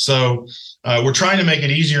 So we're trying to make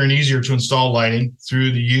it easier and easier to install lighting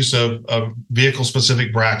through the use of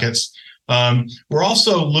vehicle-specific brackets. We're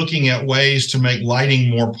also looking at ways to make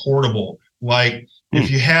lighting more portable. Like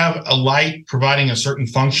if you have a light providing a certain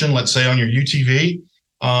function, let's say on your UTV,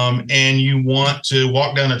 and you want to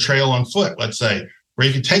walk down a trail on foot, let's say, where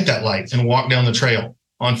you can take that light and walk down the trail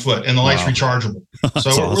on foot, and the light's rechargeable.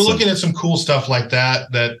 So we're looking at some cool stuff like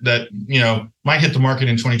that might hit the market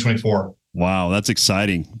in 2024. Wow, that's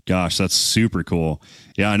exciting. Gosh, that's super cool.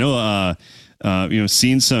 Yeah, I know.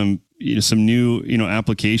 Seeing some new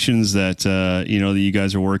applications that that you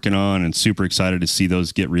guys are working on, and super excited to see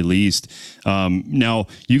those get released. Now,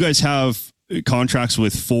 you guys have contracts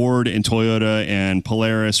with Ford and Toyota and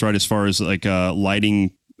Polaris, right? As far as like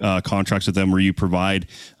lighting contracts with them, where you provide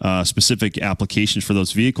specific applications for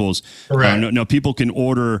those vehicles. Now people can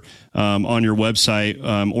order on your website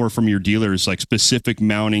or from your dealers, like specific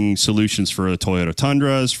mounting solutions for the Toyota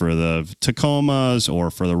Tundras, for the Tacomas,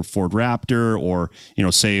 or for the Ford Raptor, or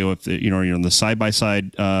say if you're in the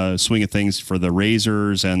side-by-side swing of things for the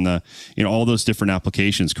Razors and the all those different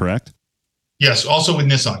applications. Correct? Yes. Also with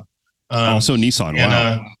Nissan. Also Nissan.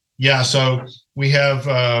 Wow. So we have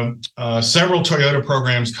several Toyota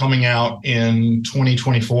programs coming out in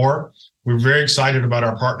 2024. We're very excited about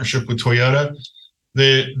our partnership with Toyota.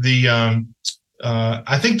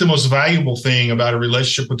 I think the most valuable thing about a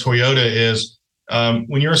relationship with Toyota is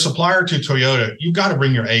when you're a supplier to Toyota, you've got to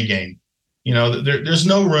bring your A game. There's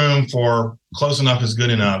no room for close enough is good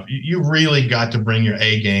enough. You really got to bring your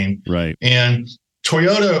A game. Right. And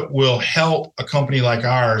Toyota will help a company like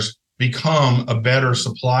ours become a better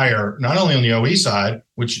supplier, not only on the OE side,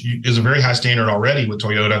 which is a very high standard already with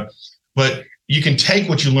Toyota, but you can take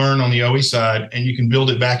what you learn on the OE side and you can build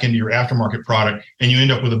it back into your aftermarket product, and you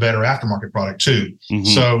end up with a better aftermarket product too.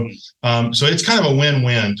 Mm-hmm. So it's kind of a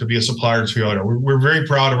win-win to be a supplier to Toyota. We're very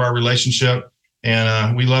proud of our relationship,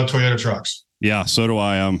 and we love Toyota trucks. Yeah, so do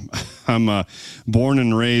I. I'm born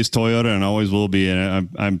and raised Toyota, and always will be. And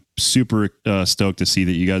I'm super stoked to see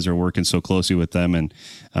that you guys are working so closely with them, and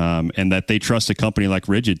that they trust a company like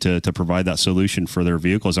Rigid to provide that solution for their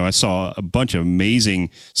vehicles. And I saw a bunch of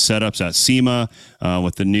amazing setups at SEMA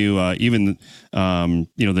with the new,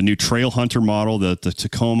 the new Trail Hunter model, the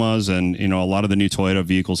Tacomas, and a lot of the new Toyota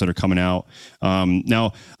vehicles that are coming out.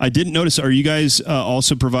 Now, I didn't notice. Are you guys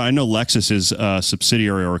also provide? I know Lexus is a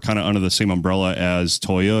subsidiary or kind of under the same umbrella as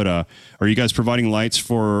Toyota. Are you guys providing lights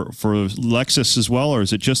for Lexus as well, or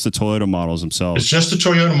is it just the Toyota models themselves? It's just the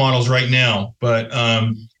Toyota models right now, but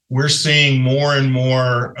we're seeing more and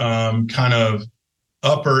more kind of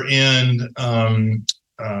upper end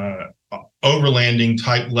overlanding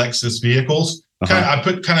type Lexus vehicles. I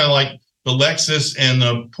put kind of like the Lexus and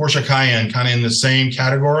the Porsche Cayenne kind of in the same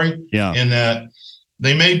category. Yeah. In that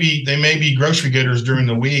they may be grocery getters during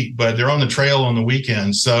the week, but they're on the trail on the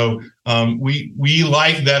weekend. So we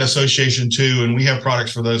like that association too, and we have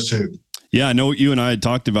products for those too. Yeah, I know you and I had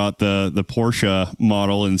talked about the Porsche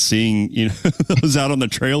model and seeing, you know, those out on the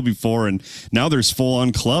trail before, and now there's full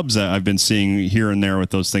on clubs that I've been seeing here and there with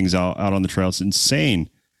those things out on the trail. It's insane.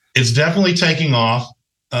 It's definitely taking off.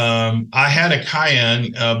 I had a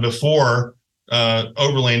Cayenne before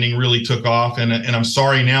overlanding really took off, and I'm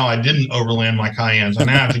sorry now I didn't overland my Cayennes. I'm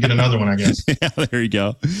gonna have to get another one, I guess. Yeah, there you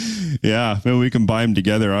go. Yeah, maybe we can buy them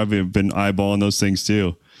together. I've been eyeballing those things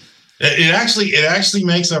too. It actually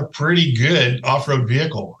makes a pretty good off-road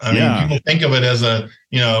vehicle. I mean, people think of it as a,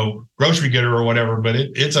 you know, grocery getter or whatever, but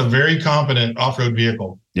it's a very competent off-road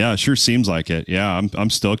vehicle. Yeah, it sure seems like it. Yeah, I'm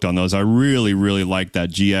stoked on those. I really, really like that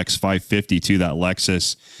GX 550 too, that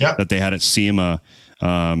Lexus that they had at SEMA.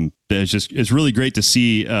 It's really great to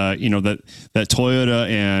see, you know, that Toyota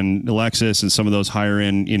and Lexus and some of those higher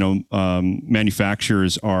end, you know,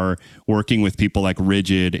 manufacturers are working with people like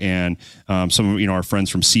Rigid and some of, you know, our friends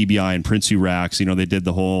from CBI and Prinsu Racks. You know, they did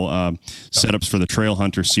the whole setups for the Trail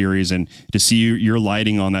Hunter series, and to see your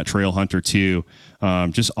lighting on that Trail Hunter too,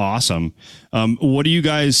 just awesome. What do you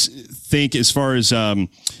guys think as far as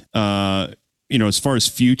you know, as far as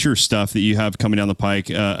future stuff that you have coming down the pike,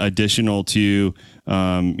 additional to, you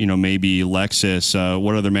know, maybe Lexus,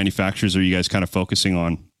 what other manufacturers are you guys kind of focusing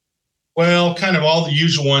on? Well, kind of all the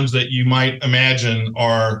usual ones that you might imagine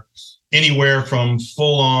are anywhere from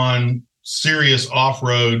full on serious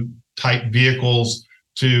off-road type vehicles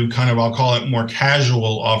to kind of, I'll call it more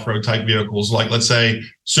casual off-road type vehicles. Like, let's say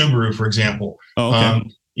Subaru, for example. Oh, okay.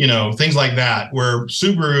 You know, things like that, where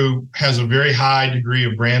Subaru has a very high degree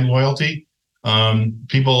of brand loyalty.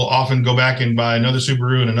 People often go back and buy another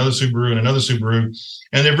Subaru and another Subaru and another Subaru,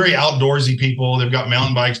 and they're very outdoorsy people. They've got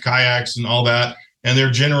mountain bikes, kayaks, and all that, and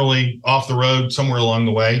they're generally off the road somewhere along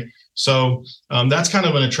the way. So that's kind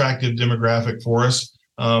of an attractive demographic for us.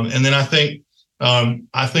 And then I think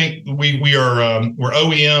we are we're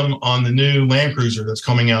OEM on the new Land Cruiser that's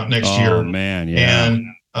coming out next year. Oh man, yeah. And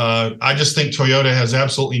I just think Toyota has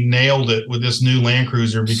absolutely nailed it with this new Land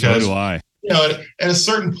Cruiser, because so do I. You know, at a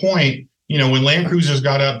certain point, you know, when Land Cruisers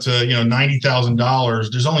got up to, you know,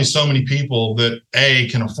 $90,000, there's only so many people that A,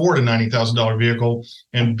 can afford a $90,000 vehicle,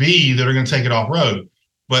 and B, that are going to take it off road.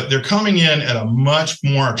 But they're coming in at a much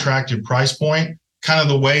more attractive price point, kind of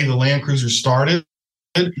the way the Land Cruiser started.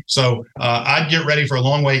 So I'd get ready for a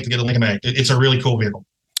long wait to get a Lincoln Meg. It's a really cool vehicle.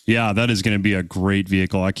 Yeah, that is going to be a great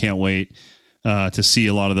vehicle. I can't wait to see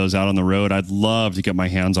a lot of those out on the road. I'd love to get my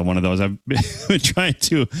hands on one of those. I've been trying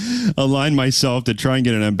to align myself to try and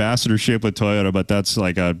get an ambassadorship with Toyota, but that's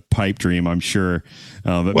like a pipe dream, I'm sure.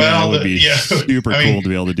 But man, it would be super cool to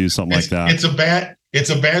be able to do something like that. It's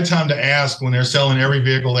a bad time to ask when they're selling every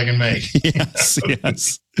vehicle they can make. Yes,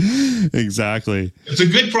 yes, exactly. It's a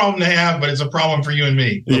good problem to have, but it's a problem for you and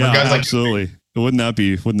me. Yeah, guys, absolutely. Wouldn't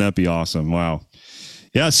that be awesome? Wow.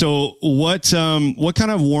 Yeah. So what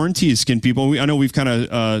kind of warranties can people, I know we've kind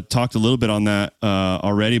of talked a little bit on that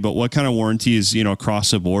already, but what kind of warranties, you know,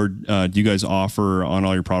 across the board do you guys offer on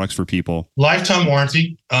all your products for people? Lifetime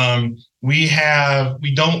warranty. We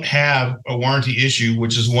don't have a warranty issue,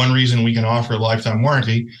 which is one reason we can offer a lifetime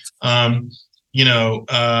warranty. You know,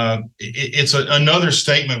 it's another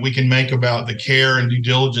statement we can make about the care and due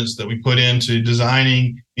diligence that we put into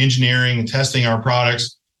designing, engineering, and testing our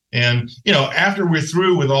products. And, you know, after we're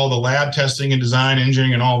through with all the lab testing and design,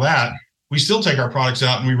 engineering, and all that, we still take our products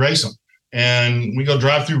out and we race them, and we go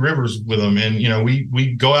drive through rivers with them. And, you know,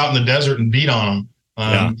 we go out in the desert and beat on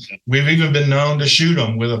them. We've even been known to shoot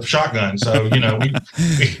them with a shotgun. So, you know,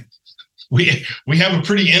 we have a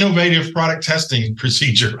pretty innovative product testing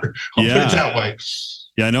procedure. I'll put it that way.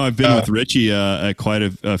 Yeah, I know I've been with Richie at quite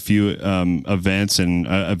a few events and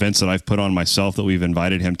events that I've put on myself that we've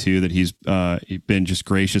invited him to, that he's been just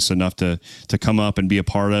gracious enough to come up and be a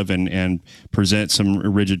part of and present some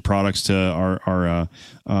Rigid products to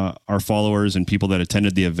our followers and people that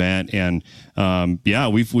attended the event. And yeah,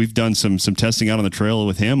 we've done some testing out on the trail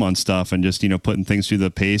with him on stuff, and just, you know, putting things through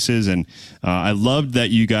the paces. And I loved that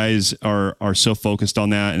you guys are so focused on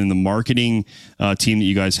that, and the marketing team that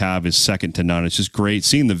you guys have is second to none. It's just great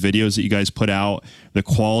seeing the videos that you guys put out, the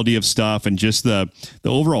quality of stuff, and just the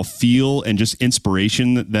overall feel and just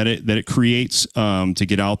inspiration that it creates to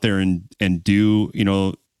get out there and do, you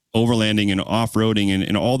know, overlanding and off-roading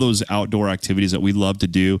and all those outdoor activities that we love to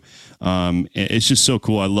do. It's just so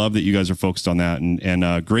cool. I love that you guys are focused on that,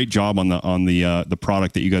 and great job on the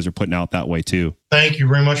product that you guys are putting out that way too. Thank you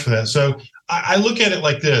very much for that. So I look at it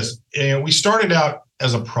like this. We started out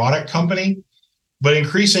as a product company, but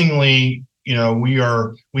increasingly, we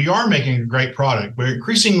are making a great product, but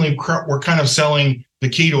increasingly we're kind of selling the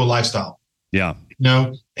key to a lifestyle. Yeah.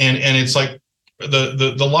 And it's like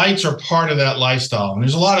the lights are part of that lifestyle. And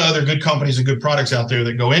there's a lot of other good companies and good products out there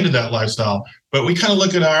that go into that lifestyle, but we kind of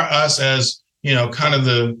look at us as, kind of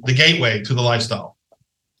the gateway to the lifestyle.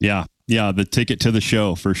 Yeah. Yeah. The ticket to the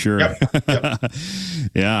show for sure. Yep.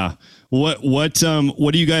 Yeah. What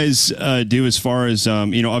do you guys do as far as,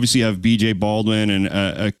 obviously you have BJ Baldwin and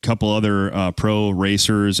a couple other pro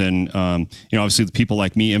racers and, obviously the people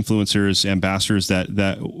like me, influencers, ambassadors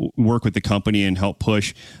that work with the company and help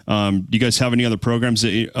push. Do you guys have any other programs,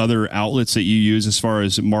 other outlets that you use as far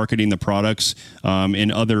as marketing the products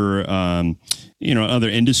in other, other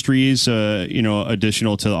industries,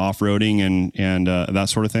 additional to the off-roading and that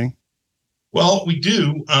sort of thing? Well, we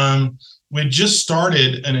do. We just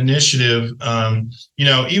started an initiative,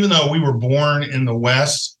 even though we were born in the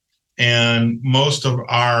West and most of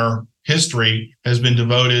our history has been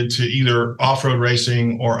devoted to either off-road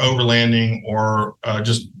racing or overlanding or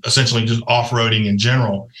just essentially just off-roading in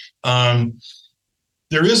general.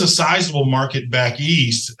 There is a sizable market back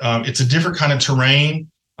east. It's a different kind of terrain.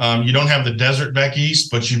 You don't have the desert back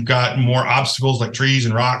east, but you've got more obstacles like trees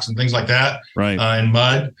and rocks and things like that, right? And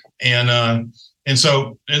mud. And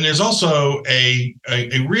there's also a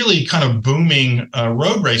really kind of booming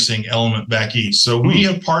road racing element back east. So we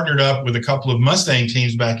have partnered up with a couple of Mustang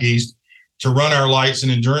teams back east to run our lights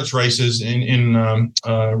and endurance races in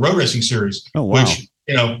road racing series. Oh, wow. Which,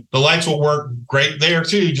 the lights will work great there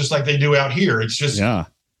too, just like they do out here. It's just,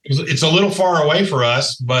 it's a little far away for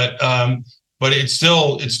us, but it's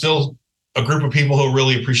still a group of people who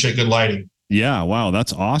really appreciate good lighting. Yeah. Wow.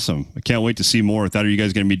 That's awesome. I can't wait to see more with that. Are you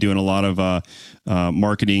guys going to be doing a lot of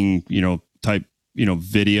marketing, type,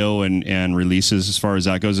 video and releases as far as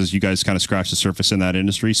that goes, as you guys kind of scratch the surface in that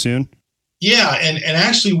industry soon? Yeah. And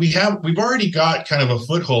actually we've already got kind of a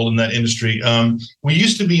foothold in that industry. We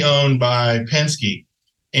used to be owned by Penske.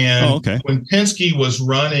 And when Penske was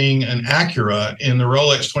running an Acura in the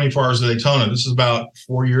Rolex 24 Hours of Daytona, this is about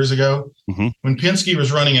 4 years ago, when Penske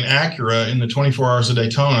was running an Acura in the 24 Hours of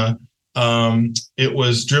Daytona, it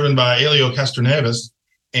was driven by Helio Castroneves,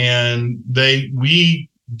 and we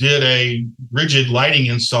did a rigid lighting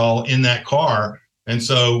install in that car. And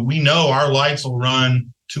so we know our lights will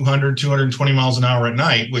run 200, 220 miles an hour at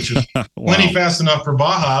night, which is plenty fast enough for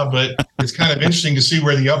Baja, but it's kind of interesting to see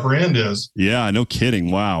where the upper end is. Yeah, no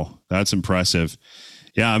kidding. Wow. That's impressive.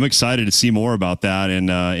 Yeah, I'm excited to see more about that. And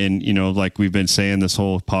like we've been saying this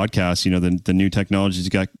whole podcast, the new technologies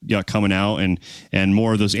got coming out and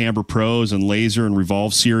more of those Amber Pros and Laser and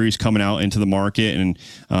Revolve series coming out into the market. And,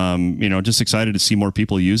 just excited to see more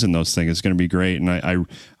people using those things. It's going to be great. And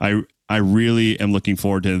I really am looking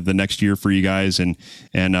forward to the next year for you guys and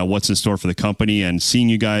what's in store for the company, and seeing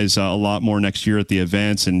you guys a lot more next year at the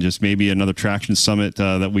events, and just maybe another traction summit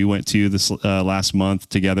that we went to this last month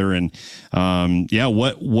together. And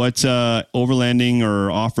what overlanding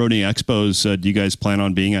or off-roading expos do you guys plan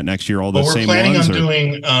on being at next year? All those same ones?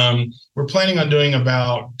 We're planning on doing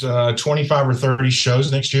about 25 or 30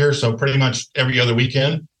 shows next year. So pretty much every other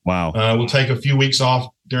weekend. Wow. We'll take a few weeks off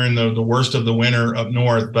during the worst of the winter up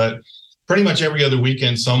north, but pretty much every other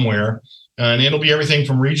weekend somewhere. And it'll be everything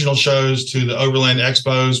from regional shows to the Overland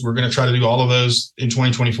expos. We're going to try to do all of those in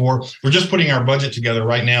 2024. We're just putting our budget together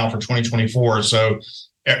right now for 2024. So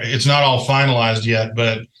it's not all finalized yet,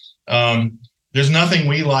 but there's nothing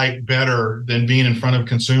we like better than being in front of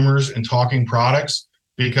consumers and talking products,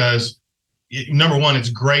 because number one, it's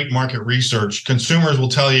great market research. Consumers will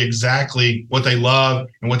tell you exactly what they love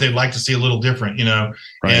and what they'd like to see a little different,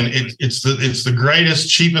 Right. And it's the greatest,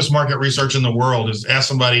 cheapest market research in the world, is ask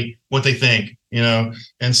somebody what they think,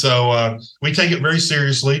 And so we take it very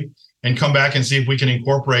seriously and come back and see if we can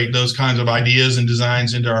incorporate those kinds of ideas and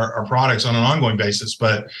designs into our products on an ongoing basis.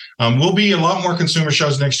 But we'll be a lot more consumer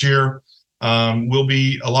shows next year. We'll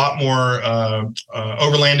be a lot more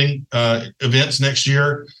overlanding events next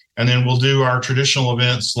year. And then we'll do our traditional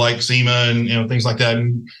events like SEMA and things like that,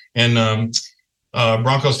 and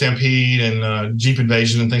Bronco Stampede and Jeep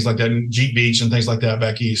Invasion and things like that, and Jeep Beach and things like that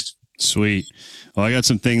back east. Sweet. Well, I got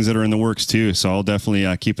some things that are in the works too, so I'll definitely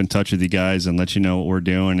keep in touch with you guys and let you know what we're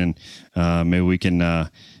doing, and maybe we can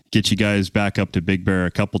get you guys back up to Big Bear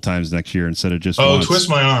a couple times next year instead of just once. Twist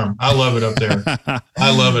my arm. I love it up there.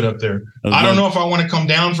 I love it up there. I don't know if I want to come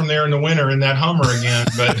down from there in the winter in that Hummer again,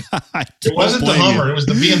 but it wasn't the Hummer. It was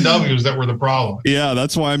the BMWs that were the problem. Yeah,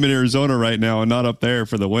 that's why I'm in Arizona right now and not up there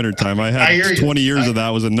for the wintertime. I had 20 years of that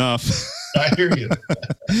was enough. I hear you.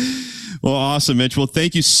 Well, awesome, Mitch. Well,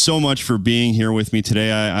 thank you so much for being here with me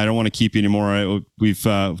today. I don't want to keep you anymore. We've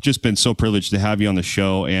just been so privileged to have you on the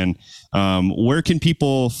show. And where can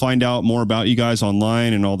people find out more about you guys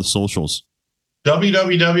online and all the socials?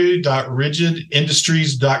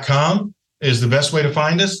 www.rigidindustries.com is the best way to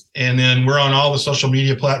find us. And then we're on all the social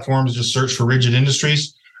media platforms. Just search for Rigid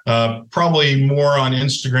Industries. Probably more on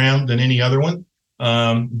Instagram than any other one.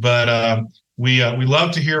 We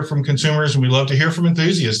love to hear from consumers, and we love to hear from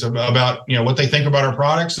enthusiasts about what they think about our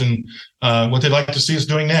products and what they'd like to see us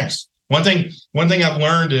doing next. One thing I've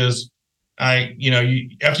learned is after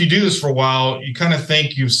you do this for a while, you kind of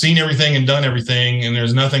think you've seen everything and done everything, and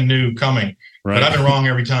there's nothing new coming. Right. But I've been wrong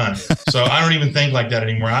every time, so I don't even think like that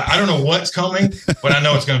anymore. I don't know what's coming, but I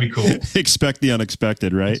know it's going to be cool. Expect the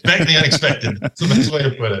unexpected, right? Expect the unexpected. That's the best way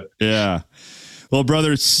to put it. Yeah. Well,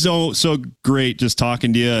 brother, it's so great just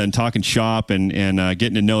talking to you and talking shop and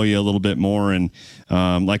getting to know you a little bit more. And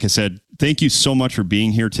like I said, thank you so much for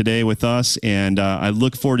being here today with us. And I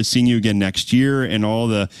look forward to seeing you again next year and all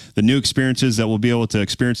the new experiences that we'll be able to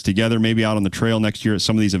experience together, maybe out on the trail next year at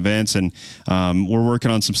some of these events. And we're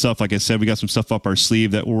working on some stuff. Like I said, we got some stuff up our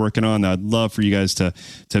sleeve that we're working on that I'd love for you guys to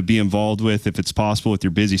be involved with if it's possible with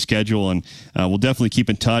your busy schedule. And we'll definitely keep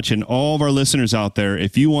in touch. And all of our listeners out there,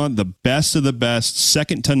 if you want the best of the best,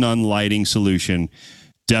 second to none lighting solution,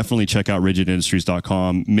 definitely check out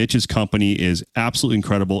rigidindustries.com. Mitch's company is absolutely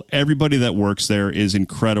incredible. Everybody that works there is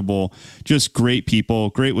incredible. Just great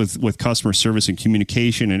people, great with customer service and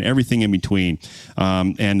communication and everything in between.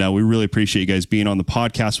 And we really appreciate you guys being on the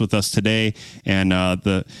podcast with us today. And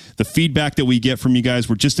the feedback that we get from you guys,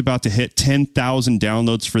 we're just about to hit 10,000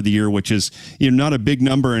 downloads for the year, which is not a big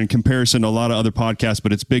number in comparison to a lot of other podcasts,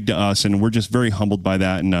 but it's big to us. And we're just very humbled by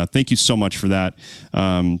that. And thank you so much for that.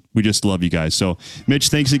 We just love you guys. So Mitch,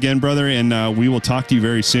 thanks again, brother, and we will talk to you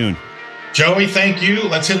very soon. Joey, thank you.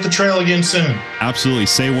 Let's hit the trail again soon. Absolutely.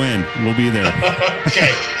 Say when. We'll be there.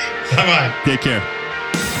 Okay. Bye-bye. Take care.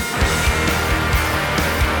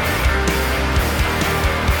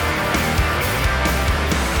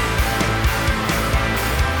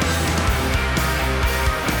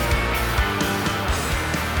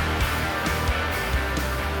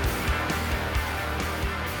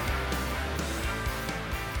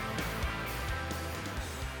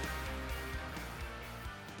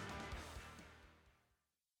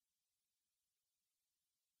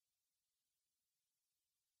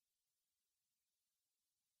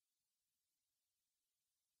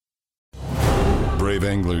 Brave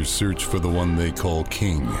anglers search for the one they call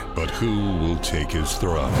king, but who will take his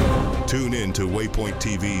throne? Tune in to Waypoint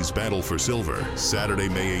TV's Battle for Silver, Saturday,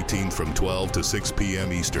 May 18th from 12 to 6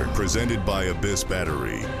 p.m. Eastern, presented by Abyss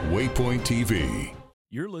Battery. Waypoint TV.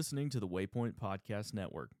 You're listening to the Waypoint Podcast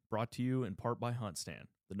Network, brought to you in part by HuntStand,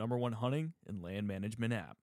 the #1 hunting and land management app.